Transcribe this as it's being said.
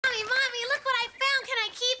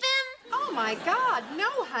my God, no,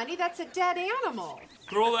 honey, that's a dead animal.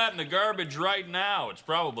 Throw that in the garbage right now. It's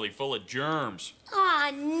probably full of germs. Aw,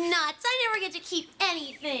 nuts. I never get to keep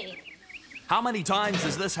anything. How many times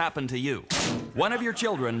has this happened to you? One of your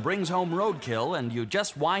children brings home roadkill and you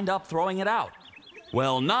just wind up throwing it out.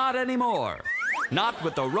 Well, not anymore. Not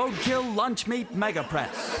with the Roadkill Lunch Meat Mega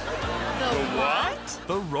Press. The what?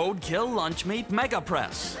 The Roadkill Lunch Meat Mega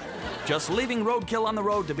Press. Just leaving roadkill on the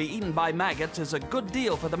road to be eaten by maggots is a good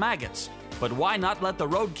deal for the maggots. But why not let the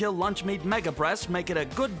Roadkill Lunch Meat Mega Press make it a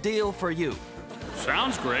good deal for you?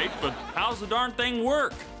 Sounds great, but how's the darn thing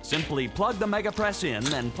work? Simply plug the Mega Press in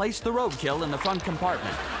and place the roadkill in the front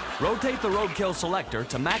compartment. Rotate the roadkill selector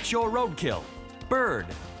to match your roadkill. Bird,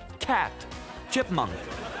 cat, chipmunk,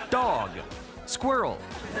 dog, squirrel,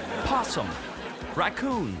 possum,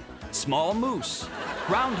 raccoon, small moose,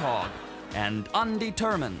 groundhog, and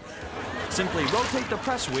undetermined. Simply rotate the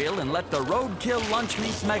press wheel and let the Roadkill Lunch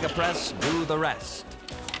Meat Mega Press do the rest.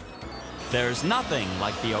 There's nothing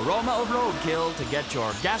like the aroma of roadkill to get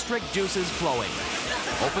your gastric juices flowing.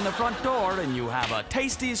 Open the front door and you have a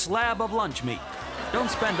tasty slab of lunch meat. Don't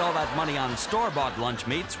spend all that money on store-bought lunch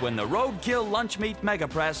meats when the Roadkill Lunch Meat Mega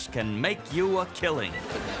Press can make you a killing.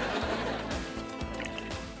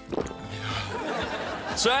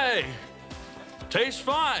 Say, tastes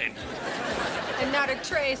fine. And not a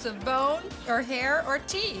trace of bone or hair or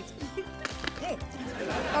teeth.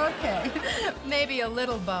 Okay, maybe a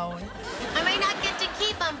little bone. I may not get to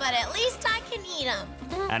keep them, but at least I can eat them.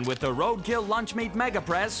 And with the Roadkill Lunch Meat Mega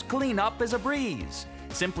Press, cleanup is a breeze.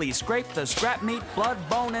 Simply scrape the scrap meat, blood,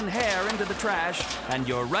 bone, and hair into the trash, and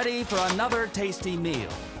you're ready for another tasty meal.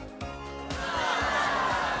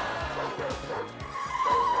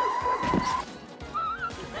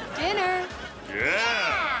 Dinner.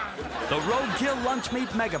 Yeah! The Roadkill Lunch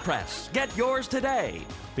Meat Mega Press. Get yours today,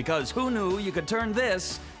 because who knew you could turn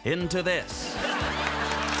this into this?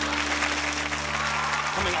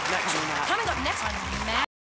 Coming up next on